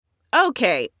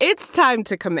Okay, it's time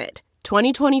to commit.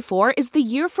 2024 is the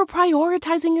year for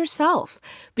prioritizing yourself.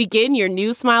 Begin your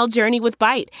new smile journey with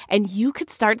Byte, and you could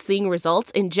start seeing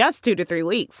results in just 2 to 3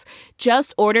 weeks.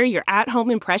 Just order your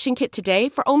at-home impression kit today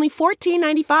for only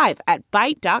 $14.95 at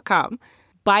Byte.com.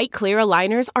 Byte Clear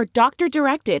aligners are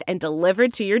doctor-directed and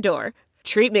delivered to your door.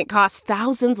 Treatment costs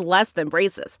thousands less than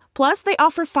braces. Plus, they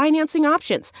offer financing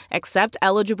options, accept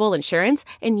eligible insurance,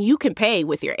 and you can pay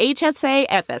with your HSA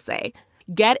FSA.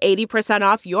 Get 80%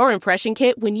 off your impression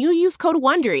kit when you use code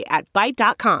WONDERY at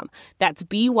Byte.com. That's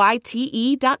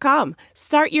BYTE.com.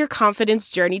 Start your confidence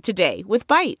journey today with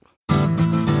Byte.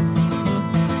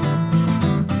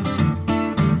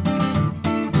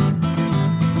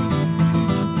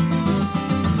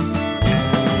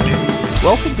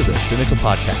 Welcome to the Sinica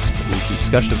Podcast, a weekly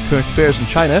discussion of current affairs in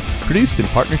China, produced in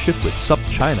partnership with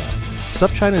SupChina.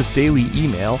 SupChina's daily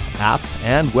email, app,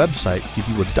 and website give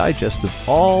you a digest of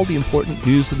all the important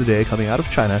news of the day coming out of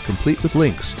China, complete with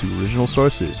links to original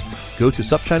sources. Go to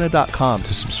supchina.com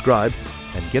to subscribe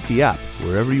and get the app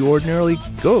wherever you ordinarily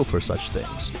go for such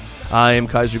things. I am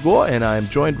Kaiser Kuo, and I am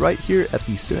joined right here at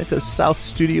the Sinica South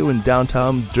Studio in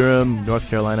downtown Durham, North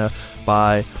Carolina,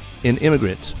 by an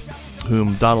immigrant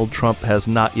whom Donald Trump has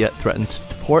not yet threatened to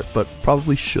deport, but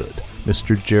probably should,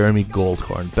 Mr. Jeremy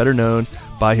Goldkorn, better known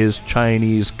by his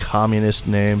Chinese communist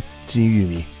name,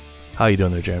 Jiyumi. How you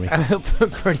doing there, Jeremy?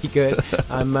 Pretty good.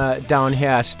 I'm down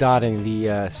here starting the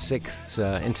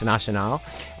 6th International,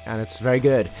 and it's very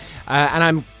good. And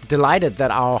I'm delighted that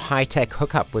our high-tech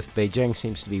hookup with Beijing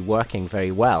seems to be working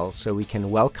very well, so we can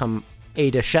welcome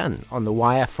Ada Shen on the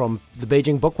wire from the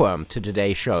Beijing Bookworm to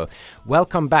today's show.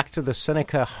 Welcome back to the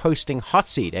Sinica hosting hot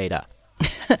seat, Ada.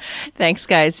 Thanks,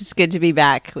 guys. It's good to be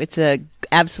back. It's a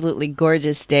absolutely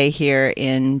gorgeous day here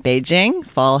in Beijing.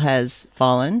 Fall has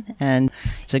fallen, and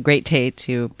it's a great day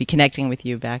to be connecting with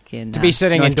you back in to be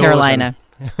sitting North indoors Carolina.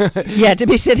 Yeah, to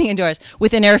be sitting indoors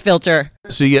with an air filter.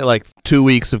 So you get like 2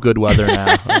 weeks of good weather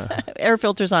now. Air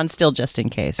filters on still just in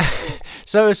case.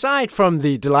 So aside from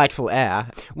the delightful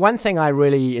air, one thing I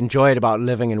really enjoyed about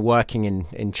living and working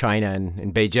in China and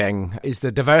in Beijing is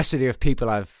the diversity of people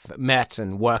I've met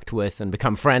and worked with and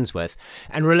become friends with.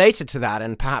 And related to that,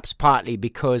 and perhaps partly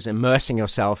because immersing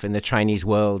yourself in the Chinese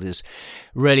world is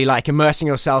really like immersing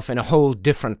yourself in a whole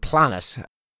different planet.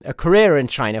 A career in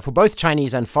China for both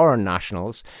Chinese and foreign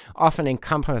nationals often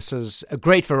encompasses a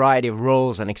great variety of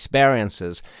roles and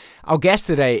experiences. Our guest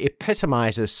today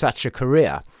epitomizes such a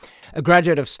career. A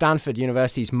graduate of Stanford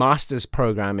University's master's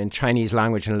program in Chinese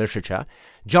language and literature,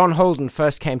 John Holden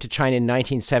first came to China in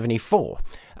 1974.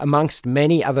 Amongst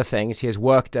many other things, he has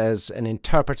worked as an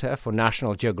interpreter for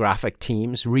National Geographic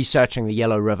teams researching the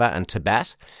Yellow River and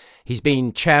Tibet. He's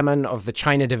been chairman of the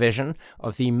China division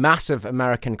of the massive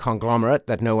American conglomerate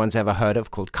that no one's ever heard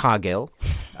of called Cargill.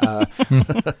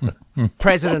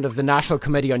 President of the National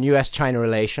Committee on U.S.-China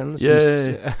Relations.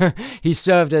 He's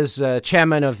served as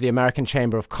chairman of the American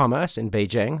Chamber of Commerce in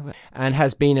Beijing and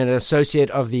has been an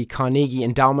associate of the Carnegie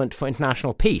Endowment for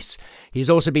International Peace. He's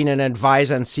also been an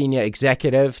advisor and senior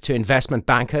executive to investment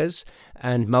bankers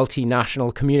and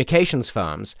multinational communications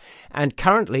firms, and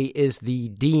currently is the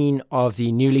dean of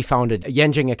the newly founded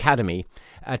Yenjing Academy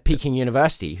at Peking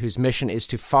University, whose mission is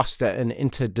to foster an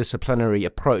interdisciplinary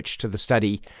approach to the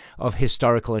study of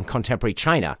historical and contemporary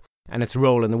China and its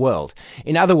role in the world.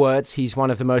 In other words, he's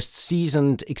one of the most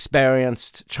seasoned,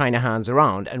 experienced China hands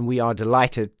around, and we are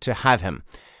delighted to have him.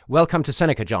 Welcome to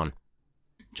Sinica, John.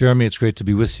 Jeremy, it's great to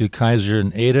be with you. Kaiser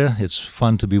and Ada, it's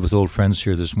fun to be with old friends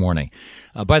here this morning.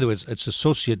 By the way, it's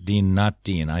associate dean, not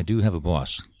dean. I do have a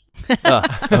boss.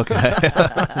 Okay.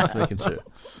 Just making sure.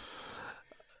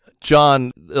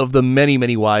 John, of the many,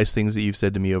 many wise things that you've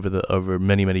said to me over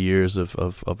many, many years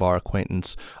of our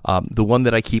acquaintance, the one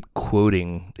that I keep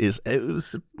quoting is, it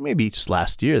was maybe just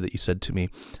last year that you said to me,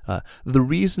 the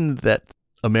reason that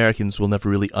Americans will never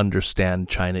really understand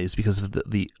China is because of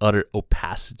the utter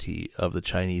opacity of the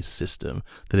Chinese system,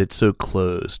 that it's so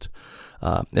closed,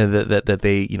 and that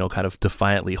they, kind of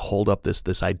defiantly hold up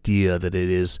this idea that it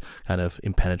is kind of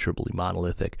impenetrably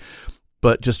monolithic.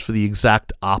 But just for the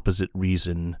exact opposite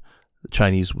reason, the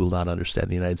Chinese will not understand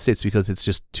the United States, because it's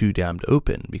just too damned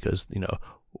open, because,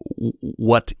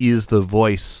 what is the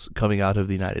voice coming out of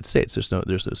the United States? There's no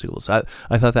signals. I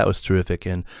thought that was terrific,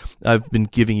 and I've been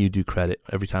giving you due credit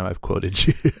every time I've quoted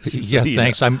you. Yeah,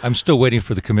 thanks. I'm still waiting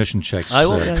for the commission checks,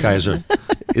 Kaiser.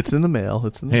 It's in the mail.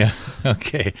 Yeah.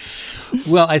 Okay.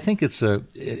 Well, I think it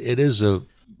is a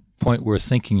point worth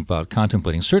thinking about,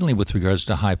 contemplating. Certainly with regards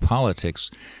to high politics,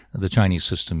 the Chinese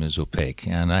system is opaque.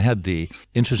 And I had the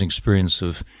interesting experience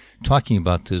of talking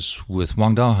about this with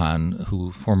Wang Daohan,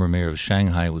 who, former mayor of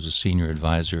Shanghai, was a senior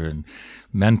advisor and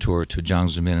mentor to Jiang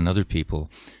Zemin and other people,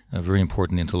 a very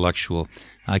important intellectual.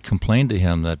 I complained to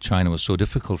him that China was so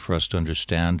difficult for us to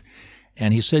understand.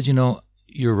 And he said,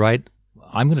 you're right.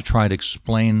 I'm going to try to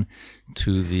explain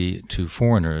to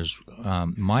foreigners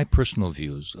my personal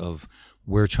views of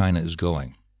where China is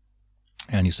going.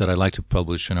 And he said, I'd like to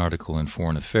publish an article in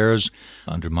Foreign Affairs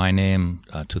under my name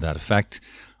to that effect.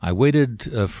 I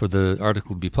waited for the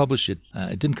article to be published. It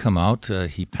didn't come out.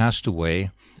 He passed away,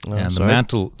 and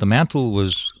the mantle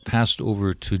was passed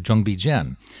over to Zheng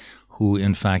Bijian, who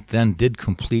in fact then did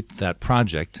complete that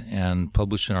project and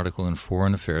published an article in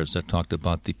Foreign Affairs that talked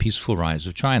about the peaceful rise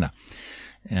of China.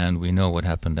 And we know what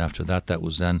happened after that.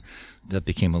 That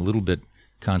became a little bit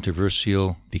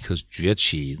controversial because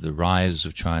Jueqi, the rise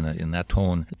of China in that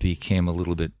tone, became a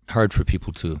little bit hard for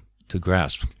people to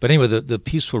grasp. But anyway, the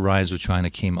peaceful rise of China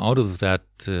came out of that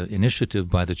initiative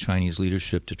by the Chinese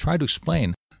leadership to try to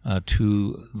explain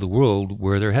to the world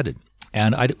where they're headed.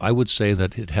 And I would say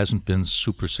that it hasn't been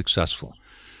super successful.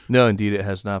 No, indeed, it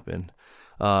has not been.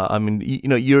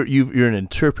 You're an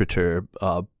interpreter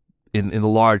in the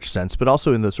large sense, but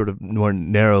also in the sort of more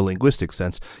narrow linguistic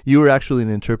sense. You were actually an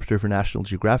interpreter for National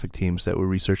Geographic teams that were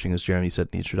researching, as Jeremy said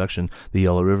in the introduction, the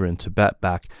Yellow River in Tibet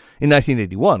back in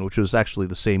 1981, which was actually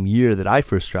the same year that I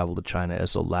first traveled to China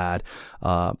as a lad.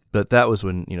 But that was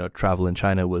when, travel in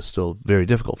China was still very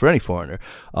difficult for any foreigner.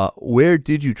 Where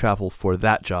did you travel for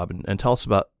that job? And tell us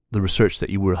about the research that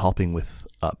you were helping with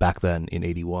back then in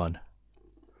 81.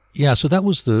 Yeah, so that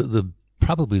was the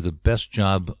probably the best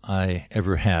job I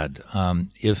ever had.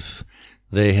 If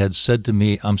they had said to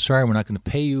me, I'm sorry, we're not going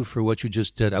to pay you for what you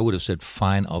just did, I would have said,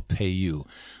 fine, I'll pay you.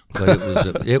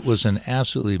 But it was an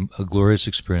absolutely a glorious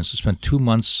experience. I spent 2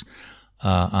 months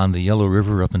on the Yellow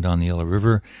River, up and down the Yellow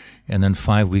River, and then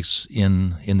 5 weeks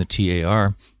in the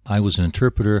TAR. I was an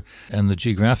interpreter, and the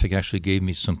Geographic actually gave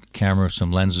me some camera,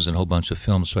 some lenses, and a whole bunch of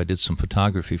films, so I did some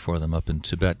photography for them up in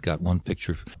Tibet, got one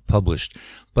picture published.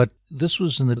 But this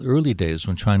was in the early days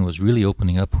when China was really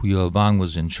opening up. Hu Yaobang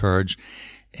was in charge,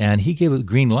 and he gave a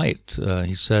green light.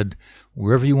 He said,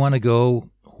 wherever you want to go,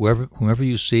 whomever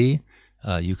you see,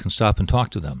 you can stop and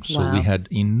talk to them. So Wow. we had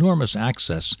enormous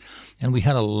access, and we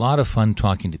had a lot of fun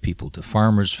talking to people, to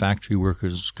farmers, factory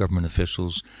workers, government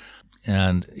officials.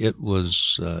 And it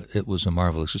was a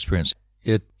marvelous experience.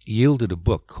 It yielded a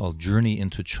book called Journey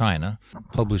into China,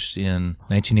 published in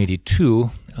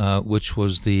 1982, which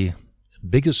was the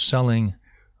biggest selling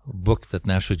book that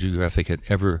National Geographic had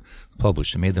ever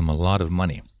published. It made them a lot of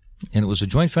money. And it was a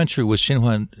joint venture with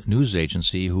Xinhua News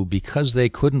Agency, who, because they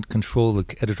couldn't control the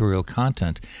editorial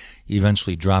content,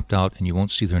 eventually dropped out, and you won't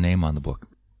see their name on the book.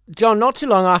 John, not too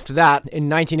long after that, in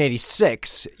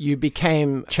 1986, you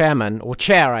became chairman, or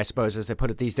chair, I suppose, as they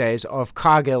put it these days, of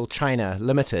Cargill China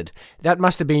Limited. That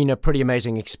must have been a pretty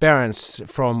amazing experience.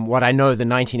 From what I know, the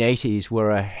 1980s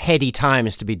were a heady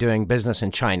times to be doing business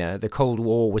in China. The Cold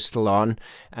War was still on,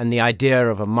 and the idea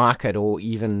of a market, or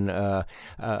even a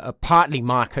partly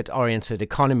market-oriented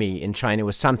economy in China,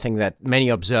 was something that many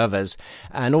observers,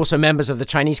 and also members of the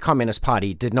Chinese Communist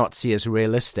Party, did not see as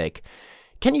realistic.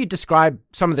 Can you describe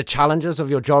some of the challenges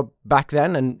of your job back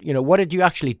then? And, what did you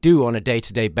actually do on a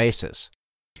day-to-day basis?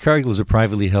 Cargill is a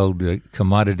privately held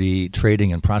commodity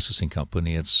trading and processing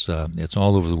company. It's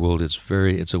all over the world.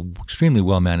 It's an extremely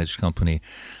well-managed company.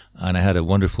 And I had a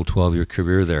wonderful 12-year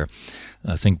career there.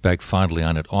 I think back fondly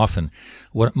on it often.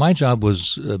 My job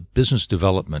was business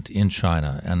development in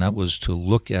China, and that was to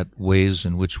look at ways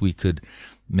in which we could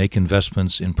make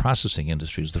investments in processing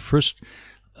industries. The first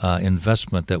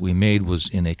investment that we made was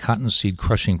in a cottonseed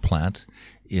crushing plant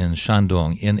in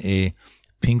Shandong, in a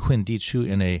Pingquin Dichu,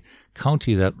 in a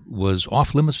county that was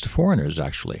off limits to foreigners,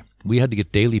 actually. We had to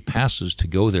get daily passes to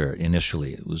go there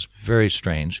initially. It was very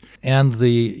strange. And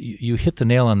you hit the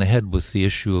nail on the head with the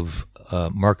issue of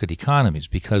market economies,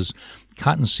 because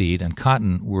cottonseed and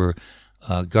cotton were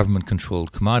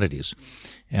government-controlled commodities.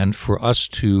 And for us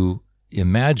to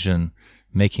imagine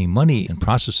making money in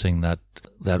processing that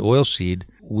oilseed,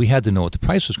 we had to know what the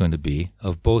price was going to be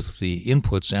of both the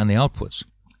inputs and the outputs.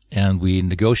 And we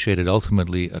negotiated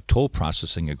ultimately a toll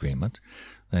processing agreement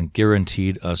and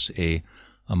guaranteed us a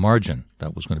margin.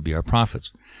 That was going to be our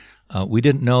profits. We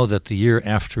didn't know that the year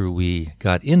after we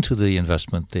got into the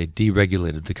investment, they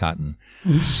deregulated the cotton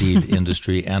seed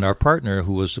industry, and our partner,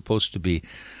 who was supposed to be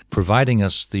providing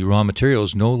us the raw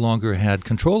materials, no longer had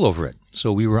control over it.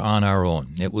 So we were on our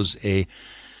own. It was a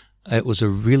It was a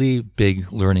really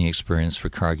big learning experience for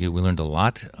Cargill. We learned a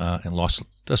lot and lost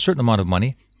a certain amount of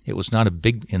money. It was not a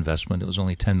big investment. It was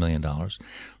only $10 million.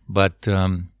 But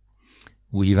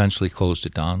we eventually closed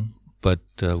it down. But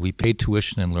we paid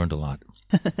tuition and learned a lot.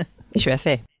 学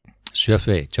费. 学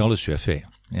费，交了学费,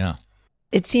 yeah.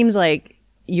 It seems like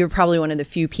you're probably one of the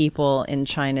few people in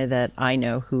China that I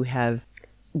know who have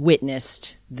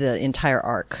witnessed the entire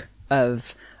arc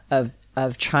of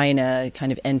China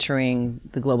kind of entering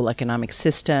the global economic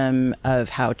system, of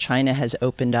how China has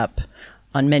opened up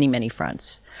on many, many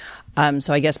fronts.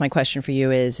 So I guess my question for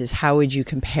you is how would you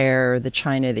compare the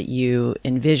China that you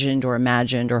envisioned or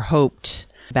imagined or hoped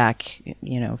back,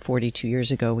 42 years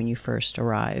ago when you first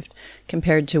arrived,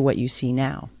 compared to what you see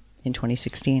now in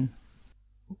 2016?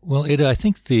 Well, Ada, I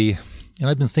think and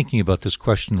I've been thinking about this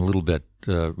question a little bit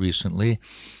recently,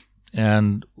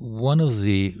 and one of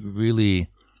the really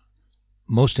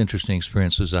most interesting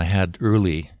experiences I had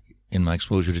early in my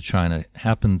exposure to China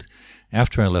happened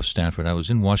after I left Stanford. I was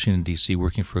in Washington, D.C.,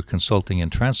 working for a consulting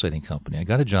and translating company. I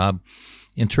got a job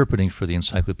interpreting for the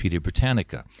Encyclopedia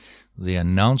Britannica. They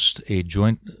announced a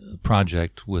joint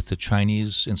project with the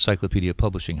Chinese Encyclopedia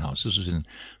Publishing House. This was in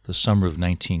the summer of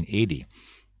 1980.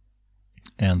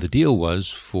 And the deal was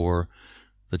for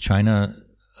the China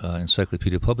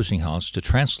Encyclopedia Publishing House to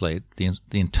translate the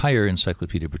entire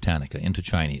Encyclopedia Britannica into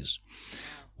Chinese,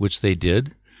 which they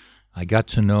did. I got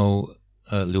to know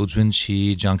Liu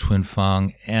Junqi, Jiang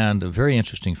Chunfang, and a very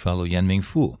interesting fellow, Yan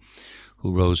Mingfu,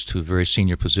 who rose to very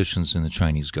senior positions in the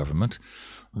Chinese government.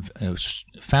 A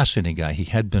fascinating guy. He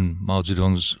had been Mao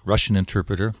Zedong's Russian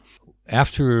interpreter.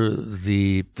 After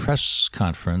the press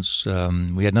conference,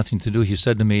 we had nothing to do. He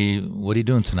said to me, "What are you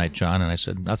doing tonight, John?" And I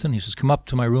said, "Nothing." He says, "Come up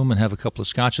to my room and have a couple of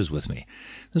scotches with me."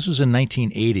 This was in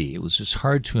 1980. It was just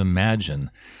hard to imagine.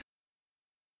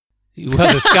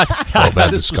 Well, the Scotch. How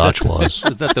bad the Scotch was. It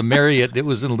was at the Marriott. It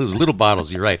was in those little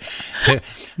bottles. You're right.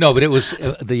 No, but it was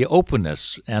the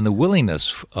openness and the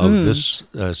willingness of this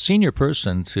senior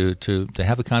person to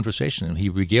have a conversation. And he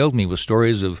regaled me with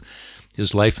stories of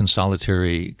his life in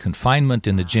solitary confinement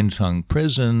in the Jincheng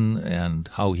prison and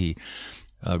how he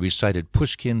recited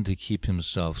Pushkin to keep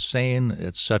himself sane,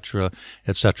 etc.,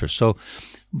 etc. So,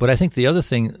 but I think the other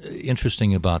thing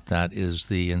interesting about that is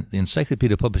the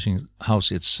Encyclopedia Publishing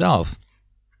House itself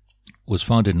was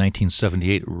founded in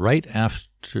 1978, right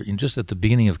after, just at the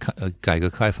beginning of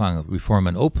Gaiga Kaifang, reform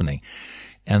and opening.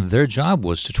 And their job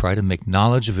was to try to make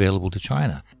knowledge available to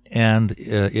China. And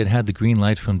it had the green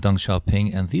light from Deng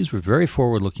Xiaoping, and these were very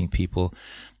forward-looking people.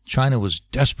 China was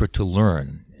desperate to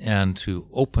learn and to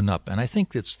open up. And I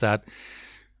think it's that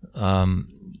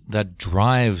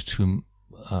drive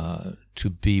to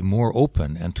be more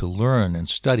open and to learn and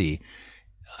study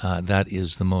that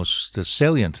is the most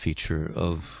salient feature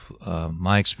of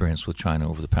my experience with China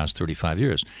over the past 35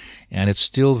 years. And it's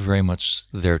still very much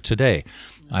there today.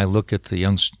 I look at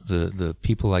the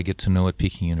people I get to know at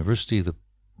Peking University, the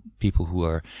people who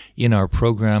are in our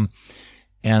program,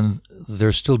 and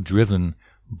they're still driven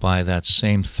by that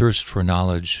same thirst for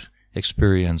knowledge,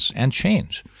 experience, and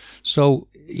change. So,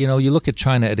 you look at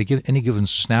China at any given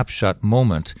snapshot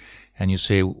moment, and you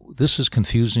say, this is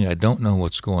confusing, I don't know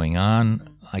what's going on,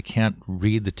 I can't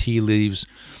read the tea leaves.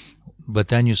 But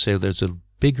then you say there's a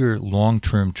bigger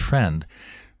long-term trend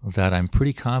that I'm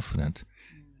pretty confident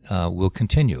will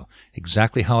continue.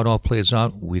 Exactly how it all plays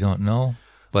out, we don't know,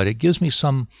 but it gives me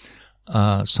some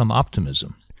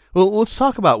optimism. Well, let's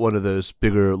talk about one of those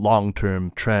bigger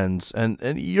long-term trends. And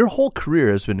your whole career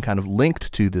has been kind of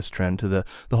linked to this trend, to the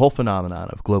whole phenomenon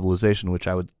of globalization, which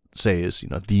I would say is,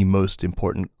 the most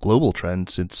important global trend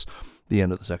since the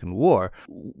end of the Second War.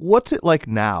 What's it like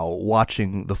now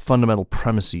watching the fundamental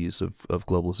premises of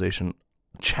globalization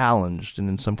challenged and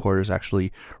in some quarters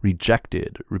actually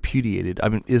rejected, repudiated? I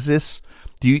mean,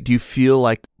 do you feel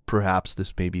like perhaps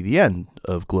this may be the end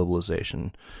of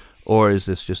globalization? Or is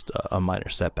this just a minor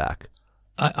setback?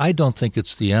 I don't think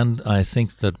it's the end. I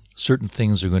think that certain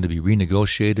things are going to be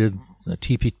renegotiated. The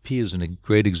TPP is a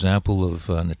great example of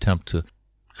an attempt to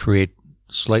create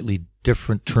slightly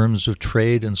different terms of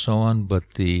trade and so on.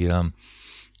 But the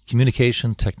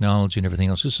communication, technology, and everything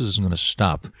else, this isn't going to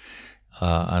stop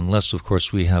unless, of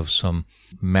course, we have some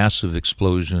massive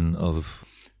explosion of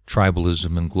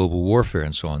tribalism and global warfare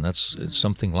and so on.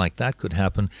 Something like that could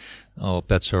happen. All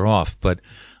bets are off. But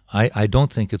I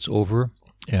don't think it's over,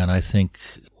 and I think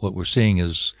what we're seeing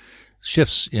is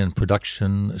shifts in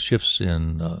production, shifts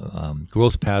in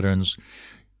growth patterns.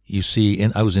 You see,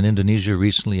 I was in Indonesia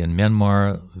recently, in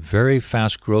Myanmar, very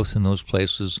fast growth in those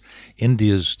places.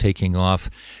 India's taking off.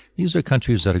 These are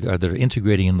countries that are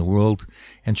integrating in the world,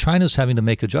 and China's having to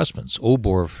make adjustments.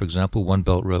 OBOR, for example, One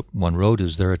Belt, One Road,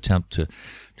 is their attempt to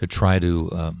try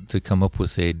to come up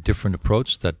with a different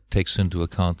approach that takes into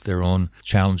account their own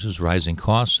challenges, rising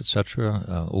costs, etc.,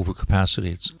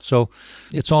 overcapacity. So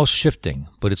it's all shifting,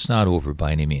 but it's not over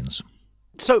by any means.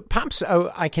 So perhaps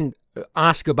I can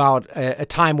ask about a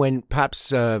time when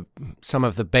perhaps some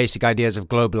of the basic ideas of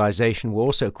globalization were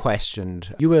also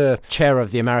questioned. You were chair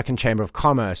of the American Chamber of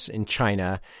Commerce in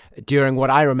China during what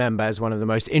I remember as one of the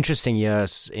most interesting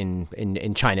years in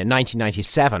China,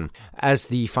 1997, as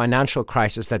the financial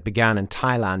crisis that began in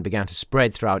Thailand began to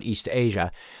spread throughout East Asia.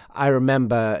 I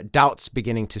remember doubts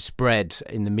beginning to spread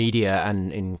in the media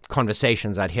and in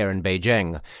conversations I'd hear in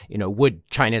Beijing. Would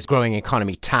China's growing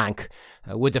economy tank?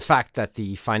 Would the fact that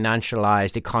the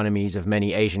financialized economies of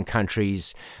many Asian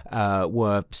countries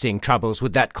were seeing troubles,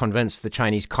 would that convince the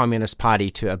Chinese Communist Party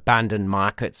to abandon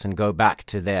markets and go back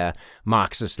to their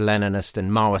Marxist, Leninist,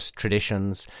 and Maoist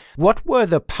traditions? What were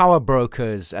the power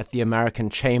brokers at the American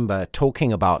Chamber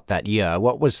talking about that year?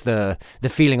 What was the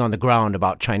feeling on the ground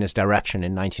about China's direction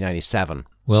in 1997?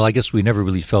 Well, I guess we never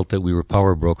really felt that we were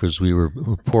power brokers. We were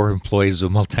poor employees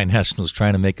of multinationals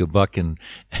trying to make a buck,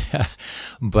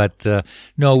 but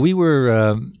no, we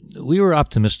were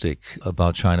optimistic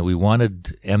about China. We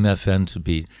wanted MFN to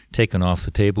be taken off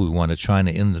the table. We wanted China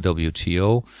in the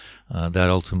WTO. That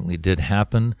ultimately did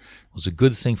happen. It was a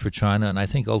good thing for China, and I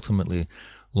think ultimately,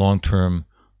 long term,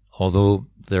 although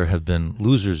there have been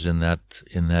losers in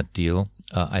that deal,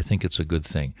 I think it's a good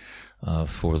thing.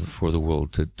 For the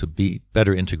world to be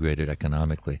better integrated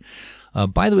economically.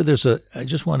 By the way, I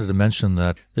just wanted to mention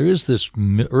that there is this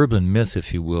urban myth,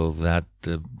 if you will, that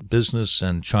business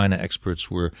and China experts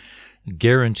were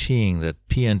guaranteeing that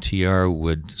PNTR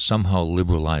would somehow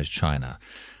liberalize China.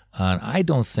 I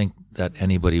don't think that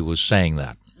anybody was saying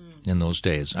that in those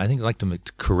days. I think I'd like to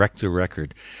correct the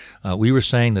record. We were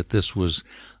saying that this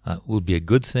would be a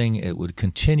good thing. It would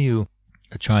continue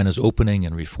China's opening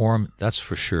and reform, that's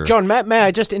for sure. John, may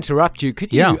I just interrupt you?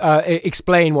 Could you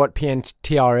explain what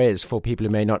PNTR is for people who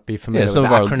may not be familiar with the acronym?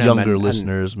 Some of our younger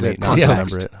listeners may not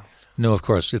remember it. No, of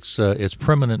course. It's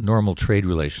permanent normal trade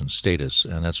relations status,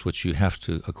 and that's what you have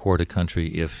to accord a country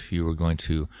if you were going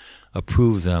to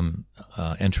approve them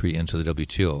entry into the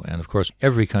WTO. And of course,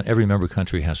 every member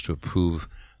country has to approve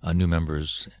a new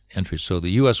member's entry. So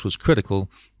the U.S. was critical,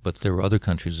 but there were other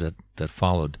countries that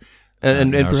followed.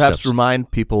 And perhaps steps. Remind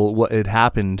people what had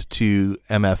happened to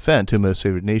MFN, to Most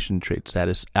Favored Nation trade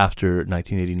status, after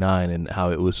 1989 and how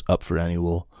it was up for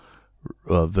annual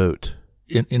vote.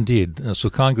 Indeed. So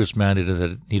Congress mandated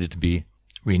that it needed to be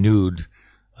renewed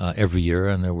every year,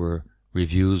 and there were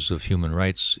reviews of human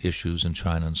rights issues in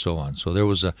China and so on. So there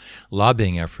was a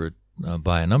lobbying effort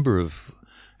by a number of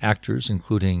actors,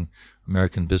 including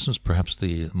American business, perhaps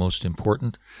the most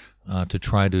important, to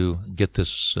try to get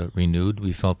this renewed.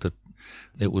 We felt that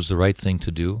it was the right thing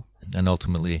to do, and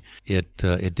ultimately it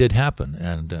did happen,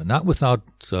 and not without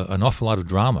an awful lot of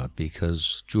drama,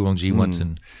 because Zhu Rongji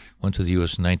went to the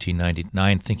U.S. in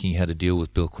 1999 thinking he had to deal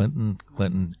with Bill Clinton.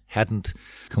 Clinton hadn't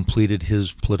completed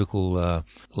his political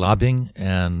lobbying,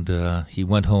 and he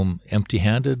went home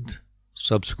empty-handed.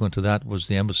 Subsequent to that was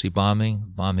the embassy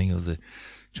bombing of the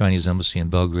Chinese embassy in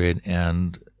Belgrade,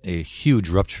 and a huge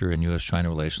rupture in U.S.-China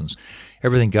relations.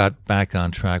 Everything got back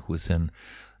on track within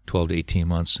 12 to 18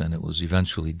 months, and it was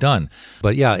eventually done.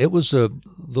 But yeah, it was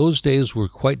those days were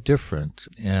quite different,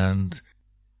 and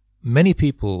many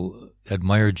people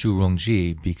admired Zhu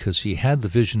Rongji because he had the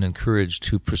vision and courage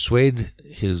to persuade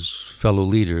his fellow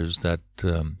leaders that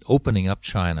opening up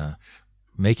China,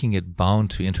 making it bound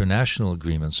to international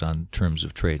agreements on terms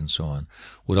of trade and so on,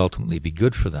 would ultimately be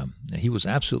good for them. He was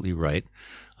absolutely right.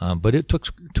 But it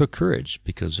took courage,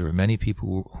 because there were many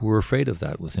people who were afraid of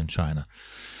that within China.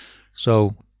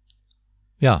 So,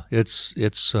 yeah, it's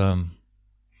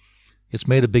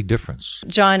made a big difference.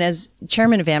 John, as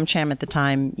chairman of AmCham at the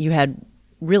time, you had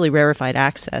really rarefied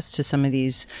access to some of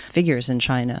these figures in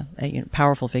China,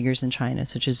 powerful figures in China,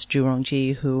 such as Zhu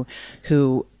Rongji,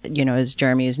 who as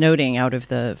Jeremy is noting, out of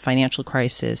the financial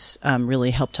crisis,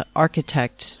 really helped to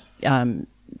architect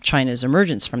China's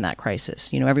emergence from that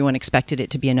crisis. Everyone expected it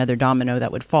to be another domino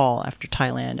that would fall after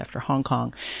Thailand, after Hong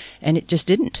Kong, and it just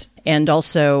didn't. And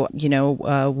also,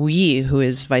 Wu Yi, who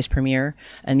is vice premier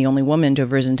and the only woman to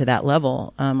have risen to that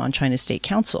level on China's State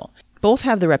Council. both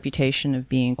have the reputation of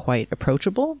being quite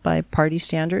approachable by party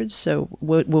standards. So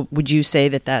would you say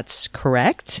that that's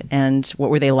correct? And what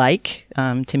were they like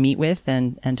to meet with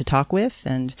and to talk with?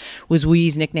 And was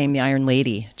Wu's nickname the Iron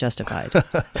Lady justified?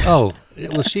 Oh,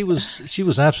 well, she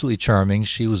was absolutely charming.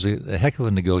 She was a heck of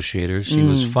a negotiator. She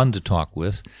was fun to talk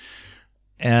with.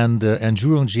 And Zhu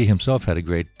Rongji himself had a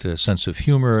great sense of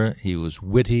humor. He was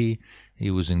witty. He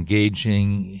was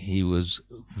engaging. He was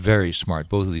very smart.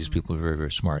 Both of these people were very,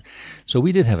 very smart. So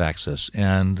we did have access,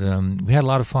 and we had a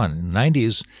lot of fun. In the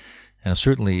 90s, and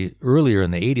certainly earlier in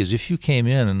the 80s, if you came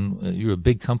in and you were a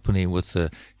big company with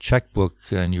a checkbook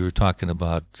and you were talking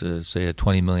about, say, a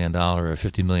 $20 million or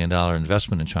 $50 million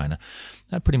investment in China,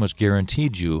 that pretty much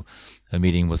guaranteed you a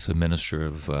meeting with the Minister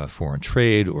of Foreign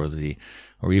Trade or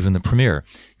even the Premier,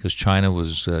 because China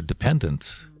was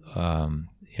dependent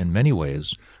in many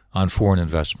ways on foreign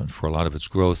investment for a lot of its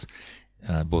growth,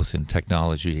 both in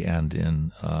technology and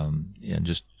in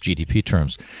just GDP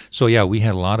terms. So yeah, we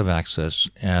had a lot of access,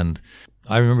 and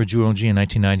I remember Zhu Rongji in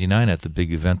 1999 at the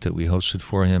big event that we hosted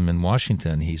for him in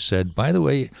Washington. He said, by the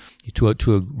way, to a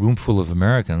room full of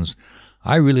Americans,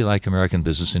 I really like American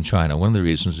business in China. One of the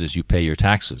reasons is you pay your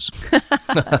taxes.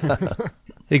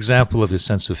 Example of his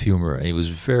sense of humor. He's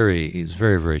very,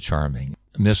 very charming.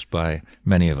 Missed by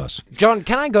many of us. John,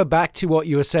 can I go back to what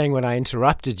you were saying when I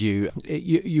interrupted you?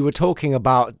 You were talking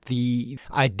about the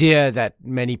idea that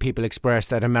many people expressed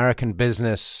that American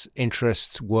business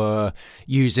interests were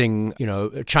using,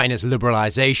 China's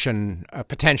liberalization,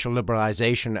 potential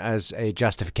liberalization, as a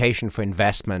justification for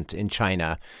investment in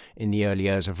China in the early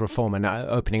years of reform and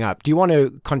opening up. Do you want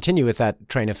to continue with that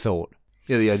train of thought?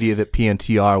 Yeah, the idea that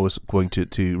PNTR was going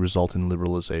to result in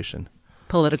liberalization.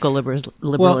 Political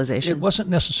liberalization. Well, it wasn't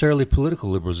necessarily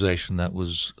political liberalization that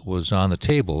was on the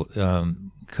table,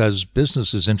 because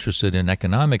business is interested in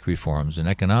economic reforms and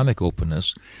economic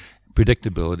openness,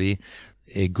 predictability,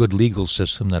 a good legal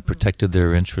system that protected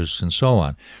their interests, and so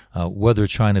on. Whether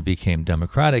China became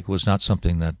democratic was not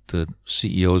something that the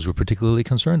CEOs were particularly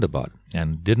concerned about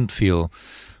and didn't feel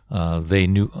they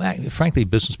knew. Frankly,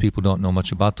 business people don't know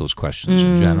much about those questions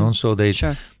in general, and so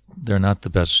they're not the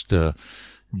best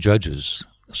judges.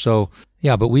 So,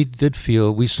 yeah, but we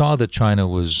saw that China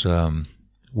was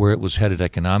where it was headed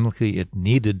economically. It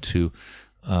needed to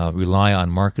rely on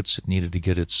markets. It needed to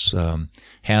get its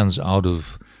hands out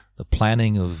of the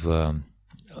planning of the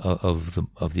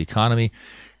economy,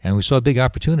 and we saw big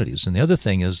opportunities. And the other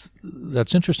thing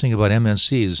that's interesting about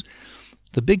MNCs,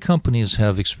 the big companies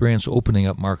have experience opening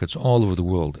up markets all over the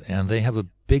world, and they have a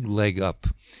big leg up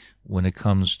when it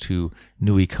comes to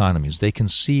new economies. They can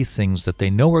see things that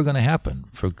they know are going to happen.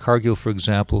 For Cargill, for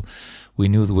example, we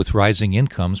knew that with rising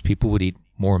incomes, people would eat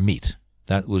more meat.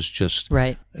 That was just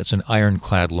right. It's an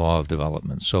ironclad law of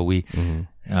development. So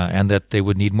and that they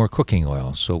would need more cooking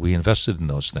oil. So we invested in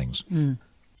those things. And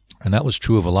that was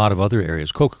true of a lot of other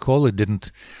areas. Coca-Cola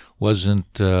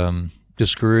wasn't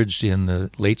discouraged in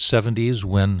the late 70s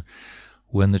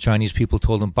when the Chinese people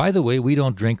told them, by the way, we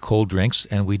don't drink cold drinks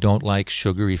and we don't like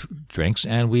sugary drinks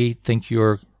and we think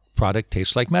your product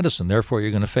tastes like medicine, therefore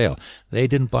you're going to fail. They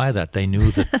didn't buy that. They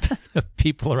knew that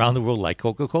people around the world like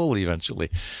Coca-Cola eventually.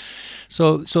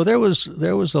 So there was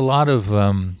a lot of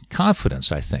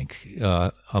confidence, I think,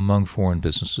 among foreign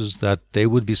businesses that they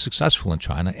would be successful in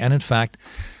China. And in fact,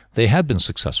 they have been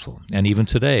successful. And even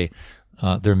today,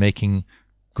 they're making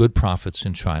good profits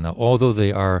in China. Although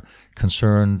they are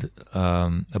concerned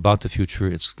about the future,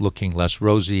 it's looking less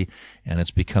rosy, and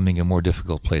it's becoming a more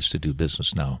difficult place to do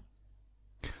business now.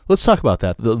 Let's talk about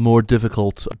that, the more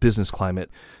difficult business climate.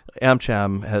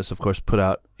 AmCham has, of course, put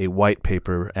out a white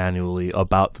paper annually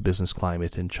about the business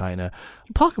climate in China.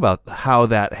 Talk about how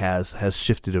that has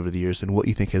shifted over the years and what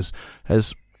you think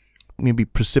has maybe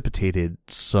precipitated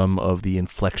some of the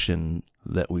inflection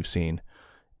that we've seen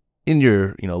in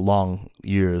your long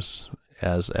years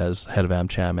as head of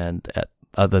AmCham and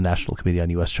at the National Committee on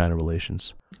U.S.-China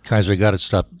Relations. Kaiser, I got to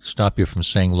stop you from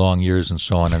saying long years and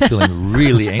so on. I'm feeling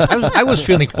really anxious. I was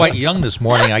feeling quite young this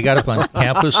morning. I got up on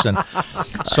campus and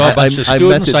saw a bunch of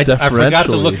students. I forgot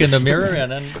to look in the mirror,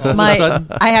 and then all of a sudden,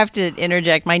 I have to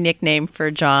interject. My nickname for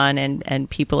John and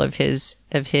people of his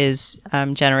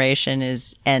generation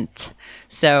is Ent.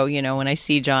 So when I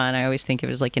see John, I always think of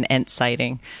it as like an Ent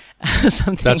sighting.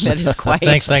 Something that is quite.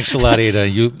 Thanks a lot,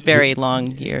 Ada. Very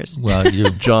long years. Well, you're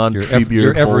John.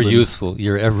 You're ever youthful.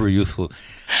 You're ever youthful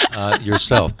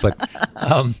yourself. But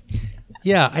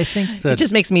yeah, I think that it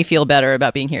just makes me feel better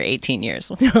about being here 18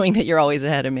 years, knowing that you're always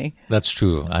ahead of me. That's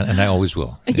true, and I always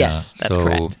will. Yes, that's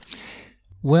correct.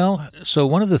 Well, so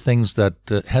one of the things that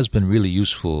has been really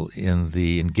useful in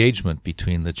the engagement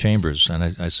between the chambers, and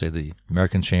I say the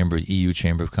American Chamber, EU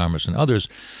Chamber of Commerce, and others,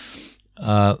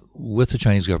 with the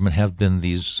Chinese government have been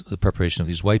the preparation of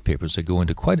these white papers that go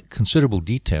into quite considerable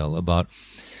detail about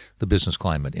the business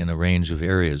climate in a range of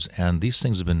areas. And these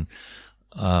things have been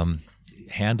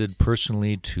handed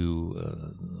personally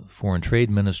to foreign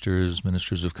trade ministers,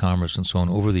 ministers of commerce, and so on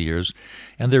over the years,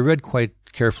 and they're read quite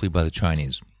carefully by the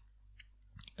Chinese.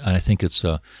 And I think it's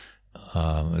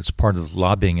part of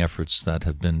lobbying efforts that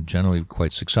have been generally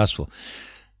quite successful.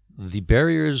 The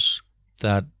barriers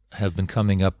that have been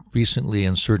coming up recently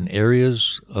in certain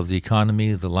areas of the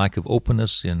economy, the lack of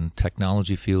openness in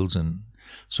technology fields and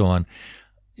so on,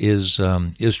 is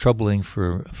troubling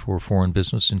for foreign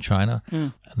business in China.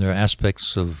 And there are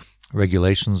aspects of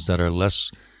regulations that are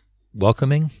less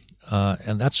welcoming.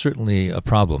 And that's certainly a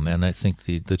problem, and I think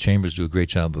the chambers do a great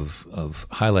job of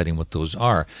highlighting what those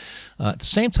are. At the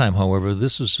same time, however,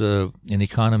 this is an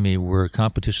economy where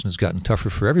competition has gotten tougher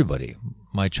for everybody.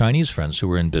 My Chinese friends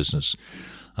who are in business,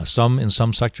 in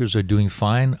some sectors are doing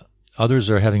fine, others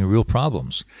are having real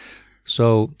problems.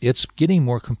 So it's getting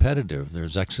more competitive.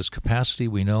 There's excess capacity,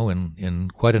 we know, in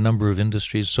quite a number of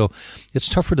industries. So it's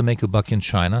tougher to make a buck in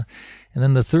China. And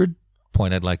then the third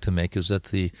point I'd like to make is that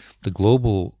the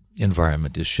global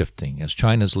environment is shifting. As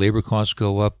China's labor costs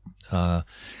go up,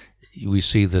 we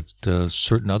see that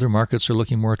certain other markets are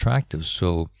looking more attractive.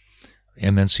 So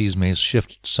MNCs may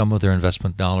shift some of their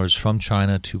investment dollars from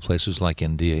China to places like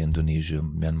India, Indonesia,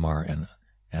 Myanmar,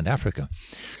 and Africa.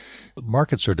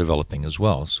 Markets are developing as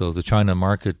well. So the China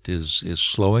market is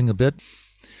slowing a bit.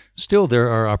 Still, there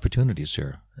are opportunities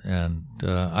here. And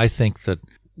I think that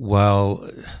while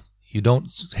you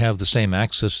don't have the same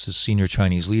access to senior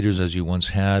Chinese leaders as you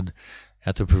once had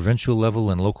at the provincial level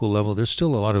and local level, there's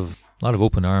still a lot of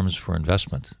open arms for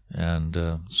investment.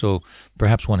 And so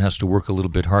perhaps one has to work a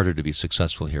little bit harder to be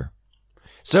successful here.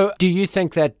 So do you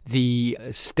think that the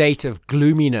state of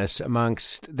gloominess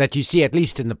that you see, at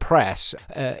least in the press,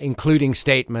 including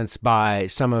statements by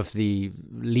some of the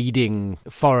leading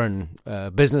foreign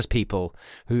business people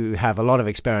who have a lot of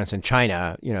experience in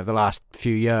China, the last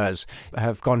few years,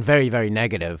 have gone very, very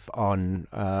negative on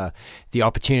the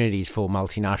opportunities for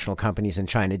multinational companies in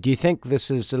China? Do you think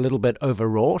this is a little bit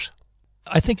overwrought?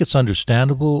 I think it's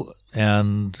understandable,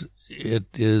 and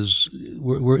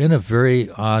we're in a very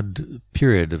odd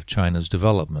period of China's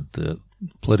development,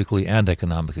 politically and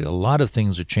economically. A lot of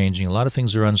things are changing. A lot of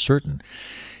things are uncertain.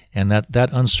 And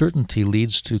that uncertainty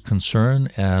leads to concern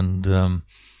and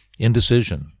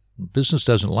indecision. Business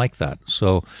doesn't like that.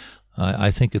 So I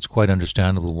think it's quite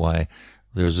understandable why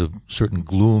there's a certain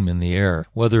gloom in the air.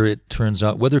 Whether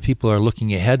people are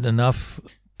looking ahead enough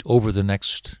over the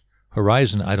next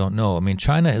horizon, I don't know. I mean,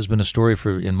 China has been a story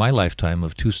in my lifetime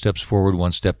of 2 steps forward,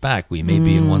 1 step back. We may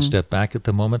be in 1 step back at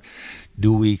the moment.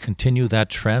 Do we continue that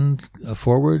trend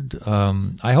forward?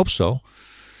 I hope so.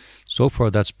 So far,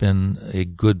 that's been a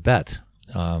good bet.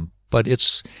 But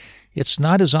it's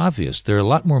not as obvious. There are a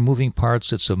lot more moving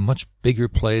parts. It's a much bigger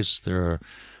place.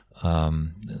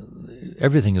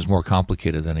 Everything is more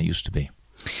complicated than it used to be.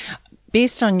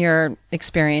 Based on your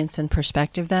experience and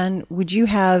perspective, then, would you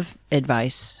have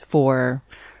advice for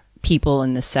people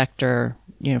in the sector,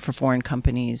 for foreign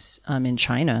companies in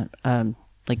China?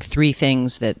 Like 3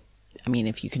 things that,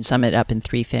 if you can sum it up in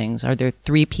 3 things, are there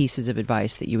 3 pieces of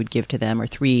advice that you would give to them, or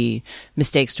 3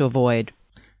 mistakes to avoid?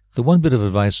 The one bit of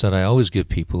advice that I always give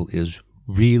people is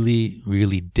really,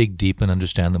 really dig deep and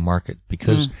understand the market,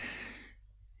 because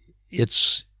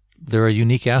there are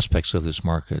unique aspects of this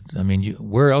market.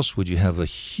 Where else would you have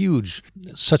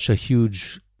such a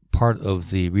huge part of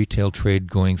the retail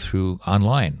trade going through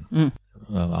online?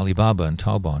 Alibaba and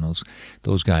Taobao and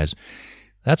those guys.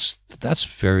 That's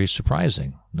very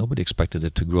surprising. Nobody expected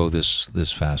it to grow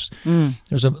this fast.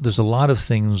 There's a lot of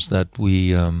things that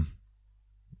we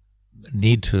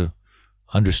need to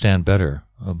understand better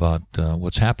about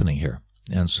what's happening here.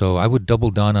 And so I would double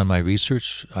down on my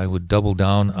research. I would double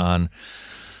down on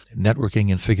networking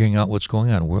and figuring out what's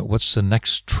going on. What's the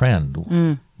next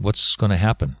trend? What's going to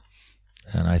happen?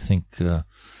 And I think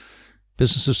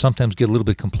businesses sometimes get a little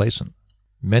bit complacent.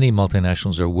 Many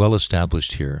multinationals are well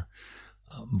established here,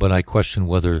 but I question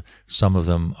whether some of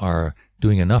them are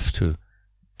doing enough to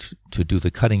do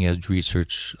the cutting edge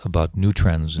research about new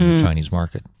trends in the Chinese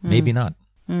market. Maybe not.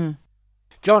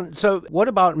 John, so what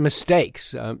about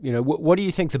mistakes? What do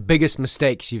you think the biggest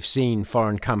mistakes you've seen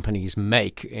foreign companies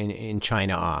make in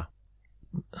China are?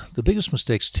 The biggest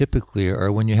mistakes typically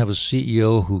are when you have a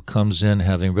CEO who comes in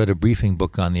having read a briefing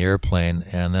book on the airplane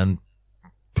and then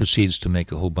proceeds to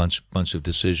make a whole bunch of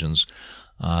decisions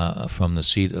from the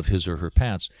seat of his or her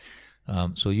pants.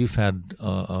 So you've had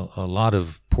a lot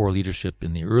of poor leadership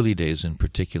in the early days in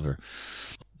particular.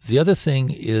 The other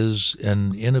thing is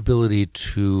an inability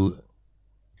to,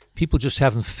 people just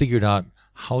haven't figured out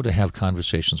how to have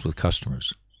conversations with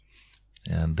customers.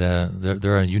 And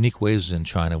there are unique ways in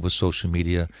China with social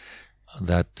media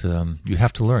that you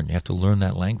have to learn. You have to learn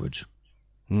that language.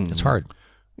 It's hard.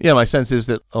 Yeah, my sense is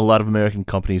that a lot of American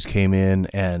companies came in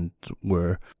and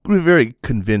were very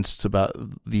convinced about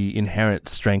the inherent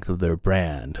strength of their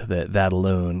brand, that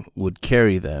alone would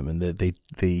carry them, and that they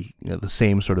the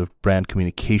same sort of brand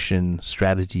communication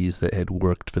strategies that had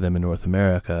worked for them in North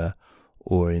America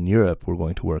or in Europe were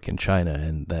going to work in China,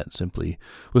 and that simply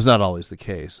was not always the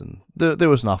case. And there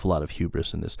was an awful lot of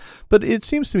hubris in this. But it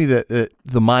seems to me that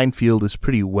the minefield is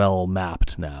pretty well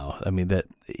mapped now. I mean, that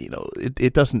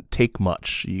it doesn't take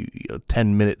much,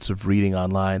 10 minutes of reading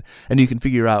online, and you can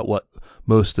figure out what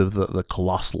most of the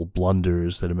colossal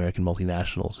blunders that American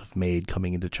multinationals have made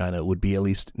coming into China would be, at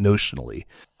least notionally.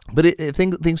 But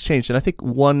things changed, and I think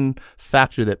one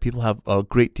factor that people have a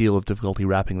great deal of difficulty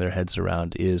wrapping their heads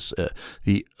around is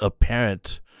the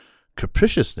apparent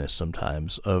capriciousness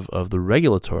sometimes of the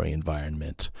regulatory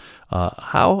environment.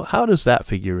 How does that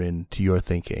figure into your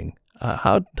thinking?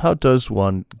 How does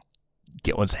one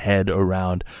get one's head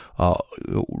around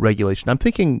regulation? I'm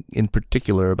thinking in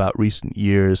particular about recent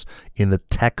years in the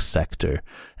tech sector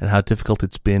and how difficult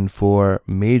it's been for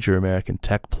major American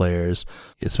tech players,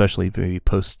 especially maybe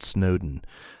post-Snowden.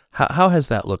 How has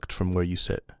that looked from where you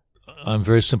sit? I'm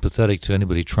very sympathetic to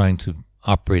anybody trying to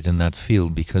operate in that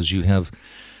field, because you have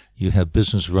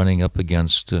business running up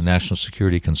against national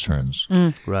security concerns,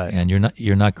 right? And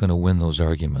you're not going to win those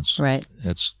arguments, right?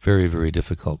 It's very, very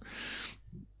difficult.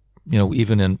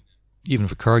 Even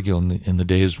for Cargill in the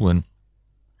days when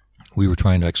we were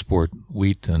trying to export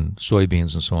wheat and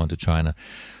soybeans and so on to China,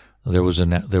 there was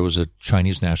a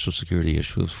Chinese national security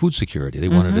issue of food security. They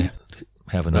wanted to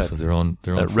have enough of their own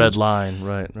that foods. red line,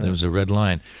 right? There was a red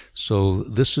line. So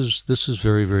this is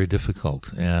very, very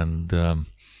difficult, and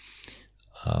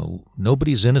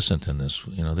nobody's innocent in this.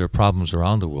 There are problems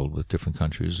around the world with different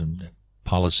countries, and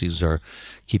policies are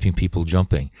keeping people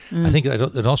jumping. I think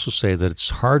I'd also say that it's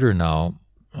harder now,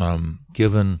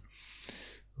 given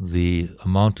the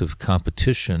amount of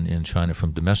competition in China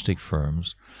from domestic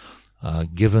firms,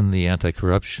 given the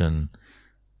anti-corruption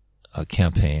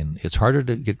campaign. It's harder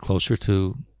to get closer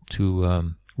to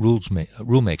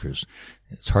rule makers.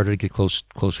 It's harder to get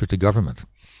closer to government.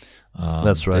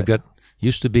 That's right.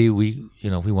 Used to be we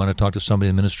want to talk to somebody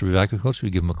in the Ministry of Agriculture,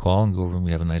 we give them a call and go over and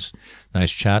we have a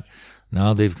nice chat.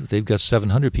 Now they've got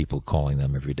 700 people calling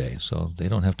them every day, so they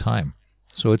don't have time.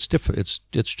 So it's different.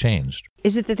 It's changed.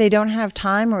 Is it that they don't have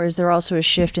time, or is there also a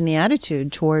shift in the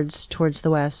attitude towards the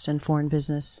West and foreign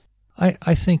business?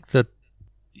 I think that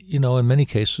in many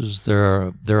cases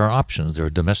there are options. There are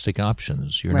domestic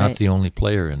options. You're not the only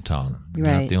player in town. You're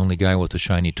not the only guy with a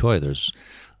shiny toy.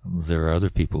 There are other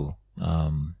people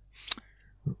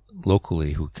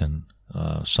locally who can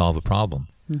solve a problem.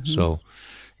 So.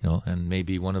 And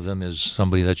maybe one of them is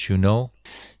somebody that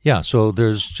Yeah, so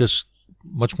there's just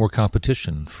much more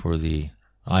competition for the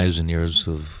eyes and ears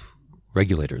of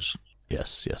regulators.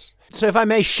 Yes. So if I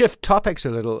may shift topics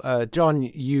a little, John,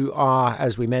 you are,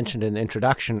 as we mentioned in the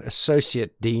introduction,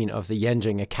 Associate Dean of the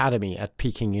Yenjing Academy at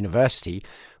Peking University,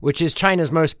 which is China's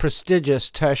most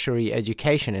prestigious tertiary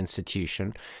education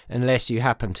institution, unless you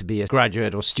happen to be a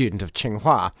graduate or student of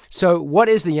Tsinghua. So what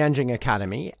is the Yenjing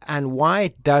Academy, and why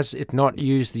does it not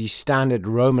use the standard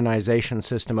romanization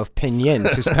system of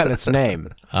pinyin to spell its name?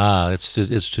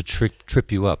 It's to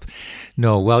trip you up.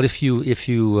 No, well, if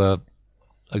you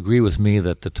agree with me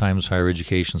that the Times Higher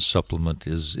Education Supplement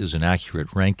is an accurate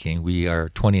ranking. We are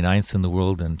 29th in the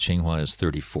world, and Tsinghua is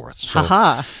 34th. So,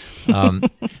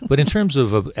 but in terms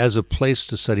of as a place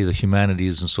to study the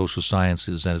humanities and social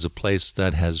sciences, and as a place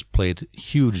that has played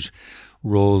huge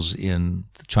roles in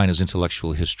China's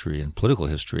intellectual history and political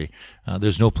history,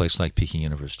 there's no place like Peking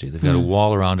University. They've got a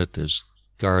wall around it. There's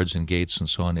guards and gates and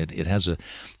so on. It has a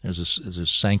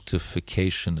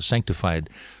sanctification, a sanctified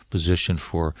position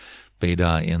for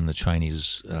Beida in the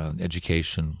Chinese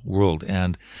education world,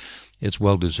 and it's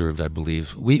well deserved, I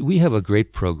believe. We have a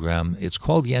great program. It's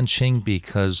called Yenqing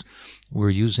because we're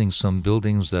using some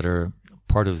buildings that are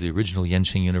part of the original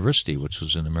Yenqing University, which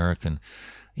was an American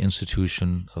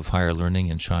institution of higher learning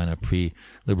in China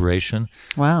pre-liberation.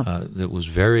 Wow. That was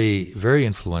very, very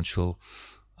influential.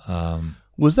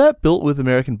 Was that built with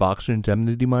American boxer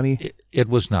indemnity money? It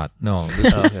was not. No,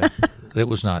 it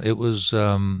was not. It was.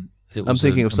 I'm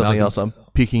thinking of something else. I'm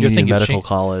Peking Union Medical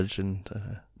College, and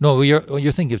No, you're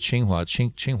thinking of Tsinghua.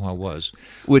 Tsinghua was.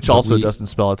 Which also doesn't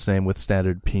spell its name with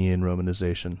standard pinyin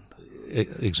romanization.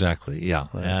 Exactly, yeah.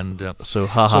 Right. And so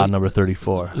number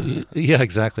 34. Yeah,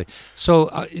 exactly. So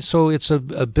it's a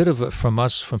bit of from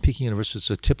us, from Peking University, it's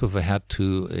a tip of a hat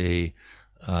to a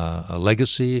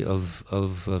legacy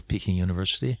of Peking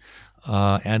University,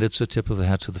 and it's a tip of the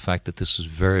hat to the fact that this is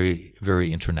very,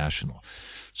 very international.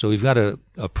 So we've got a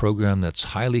program that's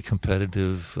highly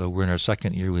competitive. We're in our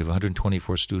second year. We have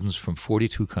 124 students from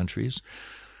 42 countries,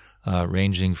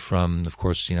 ranging from, of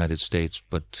course, the United States,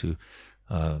 but to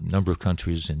a number of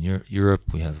countries in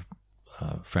Europe. We have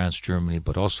France, Germany,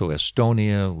 but also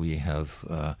Estonia. We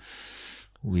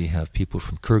have people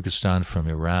from Kyrgyzstan, from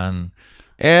Iran.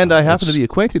 And I happen to be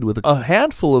acquainted with a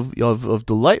handful of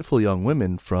delightful young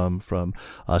women from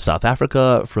South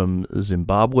Africa, from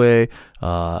Zimbabwe,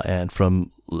 and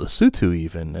from Lesotho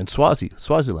even, and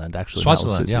Swaziland actually.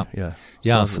 Swaziland,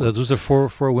 yeah. Those are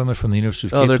four women from the University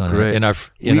of Cape Town. Great. in our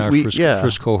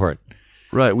first cohort.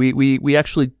 Right. We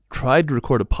actually tried to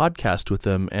record a podcast with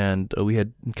them, and we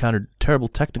had encountered terrible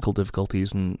technical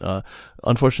difficulties, and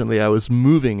unfortunately I was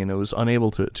moving and I was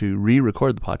unable to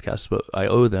re-record the podcast, but I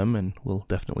owe them, and we'll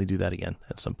definitely do that again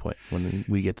at some point when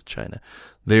we get to China.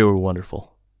 They were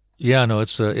wonderful. Yeah, no,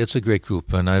 it's a great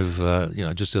group, and I've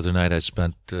just the other night I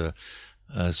spent an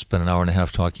hour and a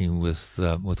half talking with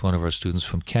one of our students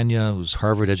from Kenya, who's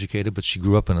Harvard educated, but she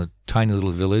grew up in a tiny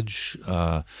little village,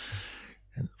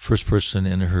 first person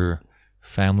in her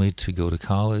family to go to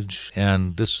college,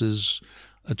 and this is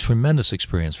a tremendous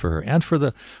experience for her and for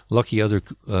the lucky other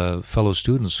fellow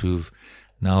students who've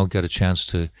now got a chance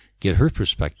to get her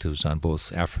perspectives on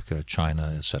both Africa,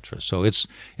 China, etc. So it's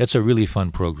a really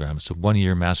fun program. It's a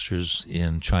 1-year master's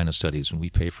in China studies, and we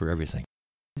pay for everything.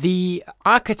 The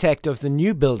architect of the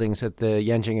new buildings at the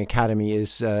Yenjing Academy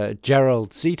is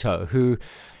Gerald Zito, who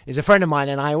is a friend of mine,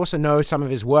 and I also know some of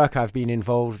his work. I've been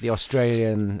involved with the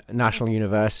Australian National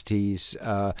University's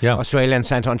Australian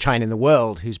Centre on China in the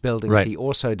World, whose buildings he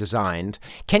also designed.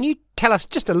 Can you tell us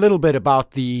just a little bit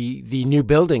about the new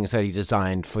buildings that he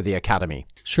designed for the Academy?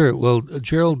 Sure. Well,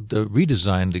 Gerald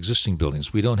redesigned existing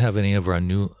buildings. We don't have any of our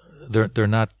new... They're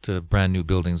not brand new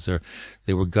buildings.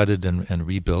 They were gutted and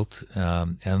rebuilt,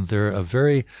 and they're a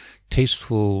very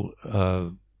tasteful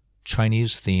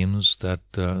Chinese themes that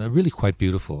are really quite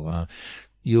beautiful.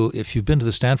 If you've been to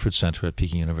the Stanford Center at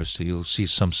Peking University, you'll see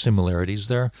some similarities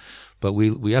there. But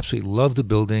we absolutely love the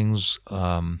buildings.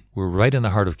 We're right in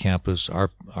the heart of campus.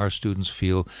 Our students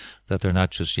feel that they're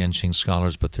not just Yenjing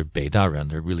scholars, but they're Beidaren.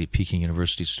 They're really Peking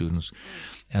University students.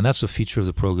 And that's a feature of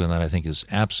the program that I think is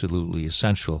absolutely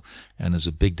essential and is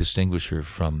a big distinguisher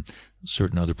from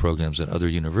certain other programs at other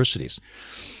universities.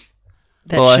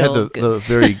 I had the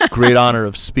very great honor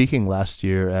of speaking last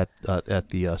year at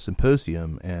the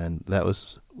symposium, and that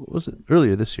was it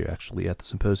earlier this year actually at the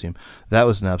symposium. That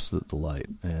was an absolute delight,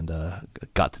 and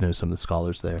got to know some of the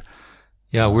scholars there.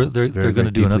 Yeah, they're going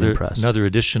to do another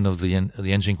edition of the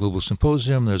Yenjing Global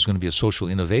Symposium. There's going to be a social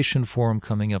innovation forum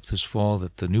coming up this fall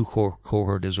that the new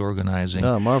cohort is organizing.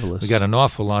 Oh, marvelous! We got an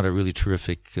awful lot of really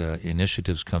terrific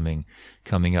initiatives coming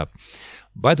up.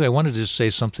 By the way, I wanted to just say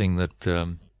something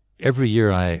that every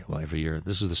year,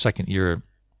 this is the second year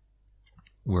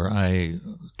where I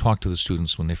talk to the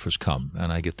students when they first come,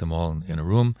 and I get them all in a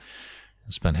room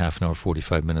and spend half an hour,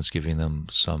 45 minutes giving them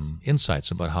some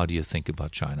insights about how do you think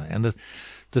about China. And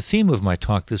the theme of my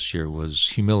talk this year was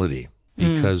humility,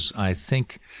 because I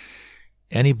think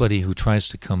anybody who tries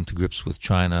to come to grips with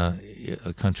China,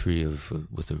 a country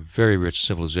with a very rich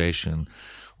civilization,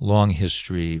 long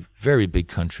history, very big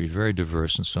country, very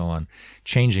diverse and so on,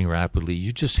 changing rapidly,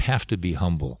 you just have to be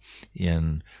humble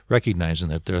in recognizing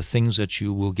that there are things that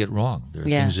you will get wrong. There are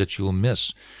things that you will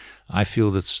miss. I feel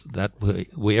that's that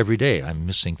way every day. I'm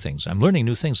missing things. I'm learning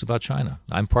new things about China.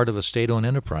 I'm part of a state-owned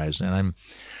enterprise, and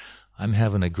I'm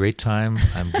having a great time.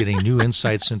 I'm getting new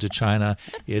insights into China.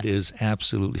 It is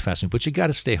absolutely fascinating. But you got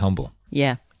to stay humble.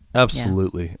 Yeah.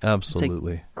 Absolutely. Yeah.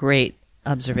 Absolutely. It's a great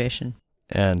observation.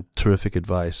 And terrific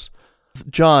advice.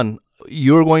 John,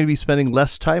 you're going to be spending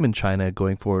less time in China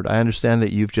going forward. I understand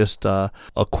that you've just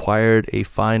acquired a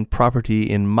fine property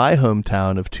in my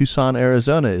hometown of Tucson,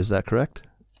 Arizona. Is that correct?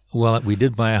 Well, we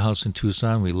did buy a house in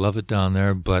Tucson. We love it down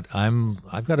there, but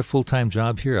I've got a full-time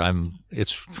job here.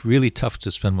 It's really tough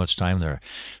to spend much time there.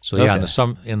 So yeah,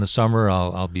 in the summer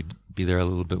I'll be there a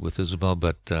little bit with Isabel,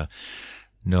 but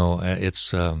no,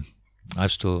 it's I'm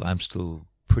still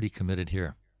pretty committed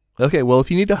here. Okay, well, if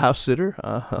you need a house sitter,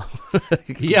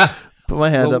 yeah, put my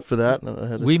hand up for that.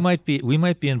 We might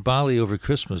be in Bali over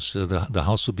Christmas. The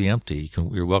house will be empty.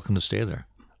 You're welcome to stay there.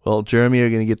 Well, Jeremy, are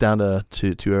going to get down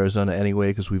to Arizona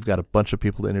anyway because we've got a bunch of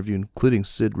people to interview, including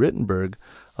Sid Rittenberg,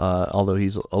 although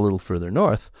he's a little further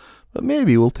north. But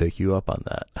maybe we'll take you up on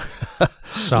that.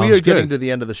 Sounds We are good. getting to the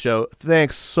end of the show.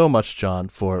 Thanks so much, John,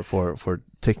 for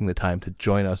taking the time to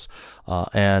join us.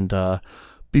 And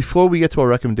before we get to our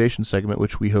recommendation segment,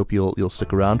 which we hope you'll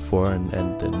stick around for and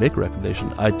make a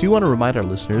recommendation, I do want to remind our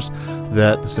listeners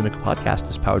that the Sinica Podcast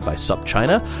is powered by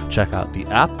SupChina. Check out the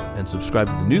app and subscribe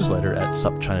to the newsletter at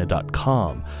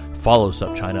supchina.com. Follow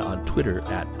SupChina on Twitter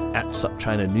at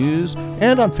SupChina News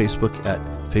and on Facebook at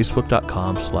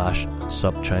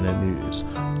facebook.com/SupChina News.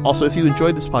 Also, if you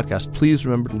enjoyed this podcast, please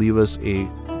remember to leave us a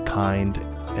kind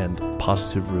and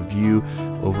positive review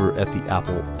over at the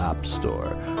Apple App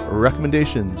Store.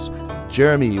 Recommendations.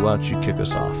 Jeremy, why don't you kick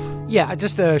us off? Yeah,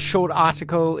 just a short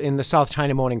article in the South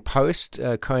China Morning Post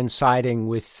coinciding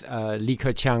with Li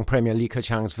Keqiang, Premier Li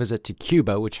Keqiang's visit to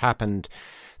Cuba, which happened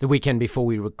the weekend before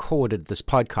we recorded this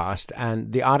podcast.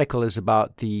 And the article is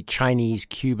about the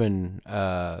Chinese-Cuban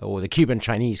or the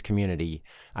Cuban-Chinese community,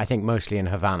 I think mostly in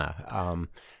Havana.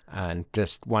 And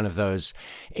just one of those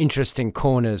interesting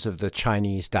corners of the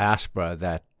Chinese diaspora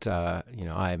that,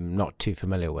 I'm not too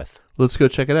familiar with. Let's go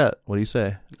check it out. What do you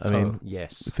say? I mean,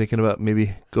 yes. thinking about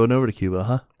maybe going over to Cuba,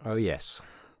 huh? Oh, yes.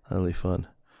 That'll be fun.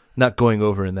 Not going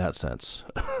over in that sense.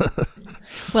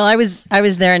 Well, I was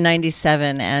there in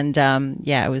 '97, and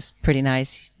it was pretty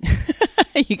nice.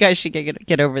 You guys should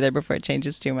get over there before it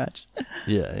changes too much.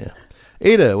 Yeah.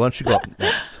 Ada, why don't you go up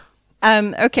next?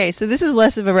 Okay, so this is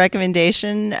less of a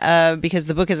recommendation because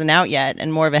the book isn't out yet,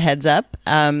 and more of a heads up.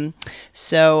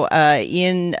 So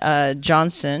Ian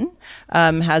Johnson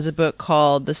has a book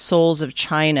called The Souls of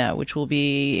China, which will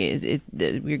be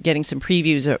we're getting some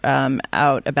previews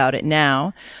out about it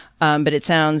now. But it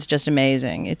sounds just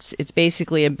amazing. It's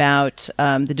basically about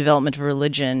the development of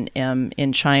religion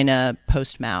in China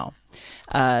post Mao.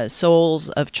 Souls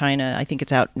of China. I think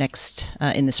it's out next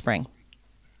in the spring.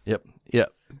 Yep.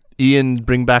 Ian,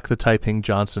 bring back the Taiping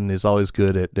Johnson is always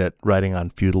good at writing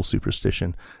on feudal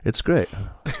superstition. It's great.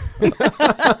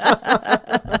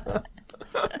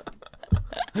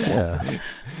 Yeah,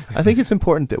 I think it's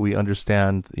important that we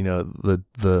understand,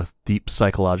 the deep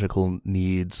psychological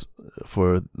needs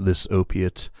for this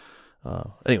opiate.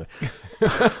 Anyway,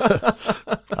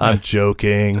 I'm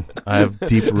joking. I have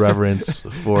deep reverence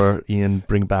for Ian.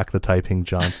 Bring back the Taiping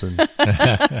Johnson,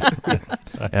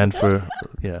 and for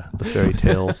the fairy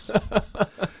tales.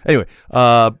 Anyway,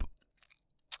 why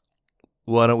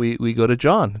don't we go to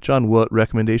John? John, what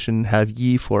recommendation have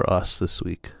ye for us this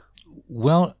week?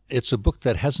 Well, it's a book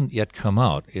that hasn't yet come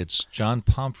out. It's John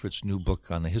Pomfret's new book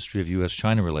on the history of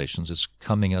U.S.-China relations. It's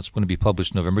coming out. It's going to be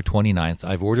published November 29th.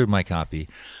 I've ordered my copy.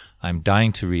 I'm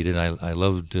dying to read it. I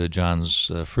loved John's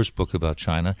first book about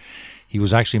China. He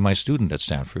was actually my student at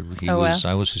Stanford.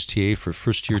 I was his TA for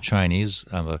first-year Chinese.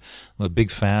 I'm a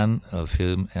big fan of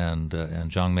him and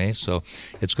Zhang Mei. So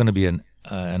it's going to be an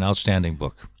outstanding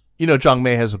book. Zhang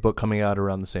Mei has a book coming out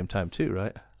around the same time too,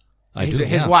 right?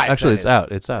 His wife. Actually, it's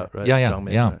out. It's out, right? Yeah. Zhang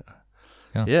Mei, right?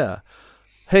 Yeah.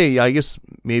 Hey, I guess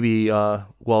maybe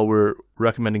while we're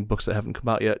recommending books that haven't come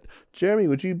out yet, Jeremy,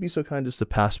 would you be so kind as to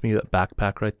pass me that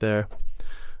backpack right there?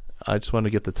 I just want to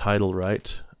get the title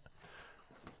right.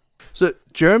 So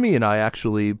Jeremy and I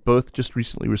actually both just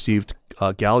recently received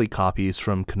galley copies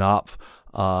from Knopf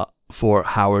for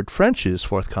Howard French's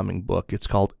forthcoming book. It's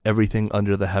called Everything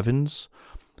Under the Heavens: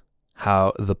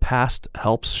 How the Past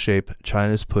Helps Shape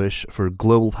China's Push for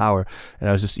Global Power. And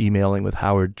I was just emailing with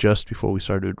Howard just before we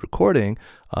started recording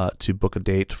to book a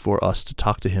date for us to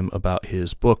talk to him about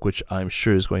his book, which I'm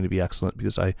sure is going to be excellent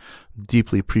because I'm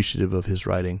deeply appreciative of his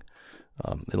writing.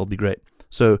 It'll be great.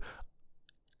 So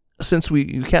since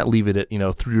you can't leave it at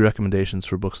 3 recommendations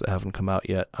for books that haven't come out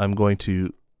yet, I'm going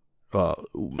to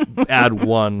add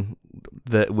one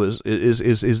that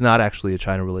is not actually a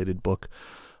China-related book.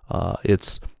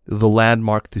 It's The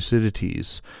Landmark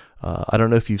Thucydides. I don't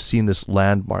know if you've seen this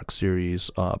Landmark series.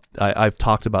 I've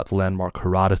talked about the Landmark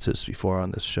Herodotus before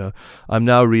on this show. I'm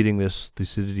now reading this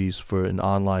Thucydides for an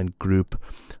online group,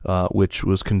 which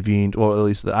was convened, or at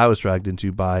least that I was dragged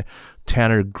into by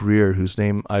Tanner Greer, whose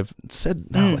name I've said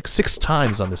now like 6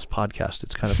 times on this podcast.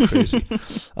 It's kind of crazy.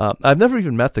 I've never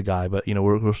even met the guy, but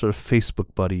we're sort of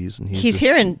Facebook buddies, and he's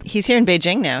here in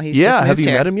Beijing now. He's just moved have you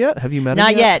here. Met him yet? Have you met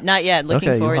him? Not yet.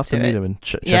 Looking forward to it. You'll have to meet him and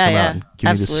check him out and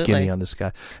give me the skinny on this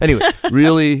guy. Anyway,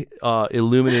 really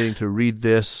illuminating to read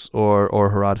this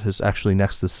or Herodotus actually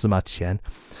next to Sima Qian.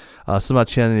 Sima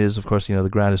Qian is, of course, the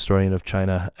grand historian of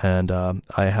China, and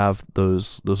I have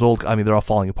those old. I mean, they're all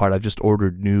falling apart. I've just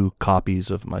ordered new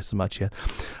copies of my Sima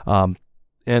Qian.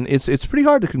 And it's pretty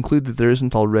hard to conclude that there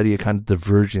isn't already a kind of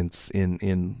divergence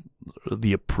in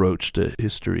the approach to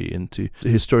history and to the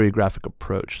historiographic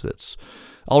approach that's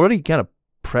already kind of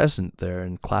present there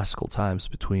in classical times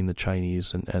between the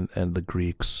Chinese and the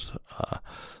Greeks.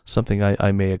 Something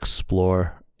I may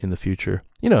explore in the future,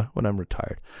 when I'm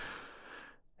retired.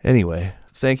 Anyway,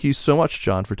 thank you so much,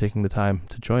 John, for taking the time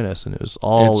to join us. And it was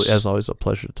as always, a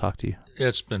pleasure to talk to you.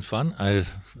 It's been fun.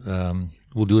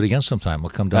 We'll do it again sometime. We'll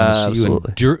come down and see you in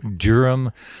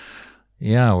Durham.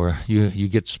 Yeah, where you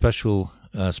get special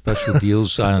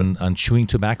deals on chewing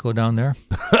tobacco down there.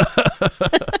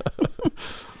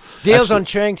 Deals on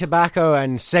chewing tobacco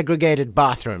and segregated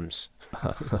bathrooms.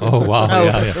 Oh, wow.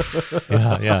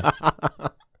 Oh. Yeah.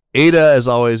 Ada, as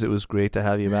always, it was great to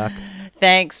have you back.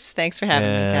 Thanks for having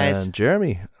me, guys. And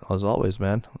Jeremy, as always,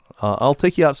 man. I'll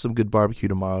take you out to some good barbecue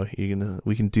tomorrow.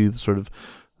 We can do the sort of,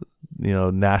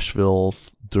 Nashville,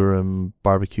 Durham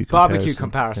barbecue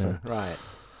comparison. Yeah. Right.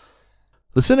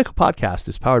 The Sinica Podcast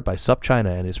is powered by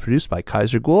SupChina and is produced by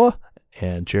Kaiser Kuo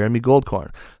and Jeremy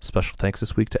Goldkorn. Special thanks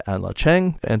this week to Anla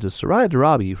Cheng and to Soraya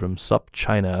Darabi from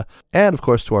SupChina, and of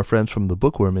course to our friends from the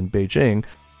Bookworm in Beijing.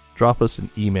 Drop us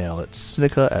an email at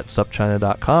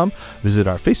sinica@supchina.com. Visit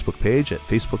our Facebook page at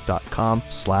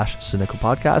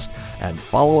facebook.com/SinicaPodcast and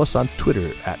follow us on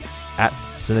Twitter at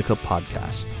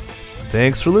SinicaPodcast.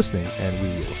 Thanks for listening, and we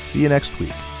will see you next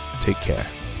week. Take care.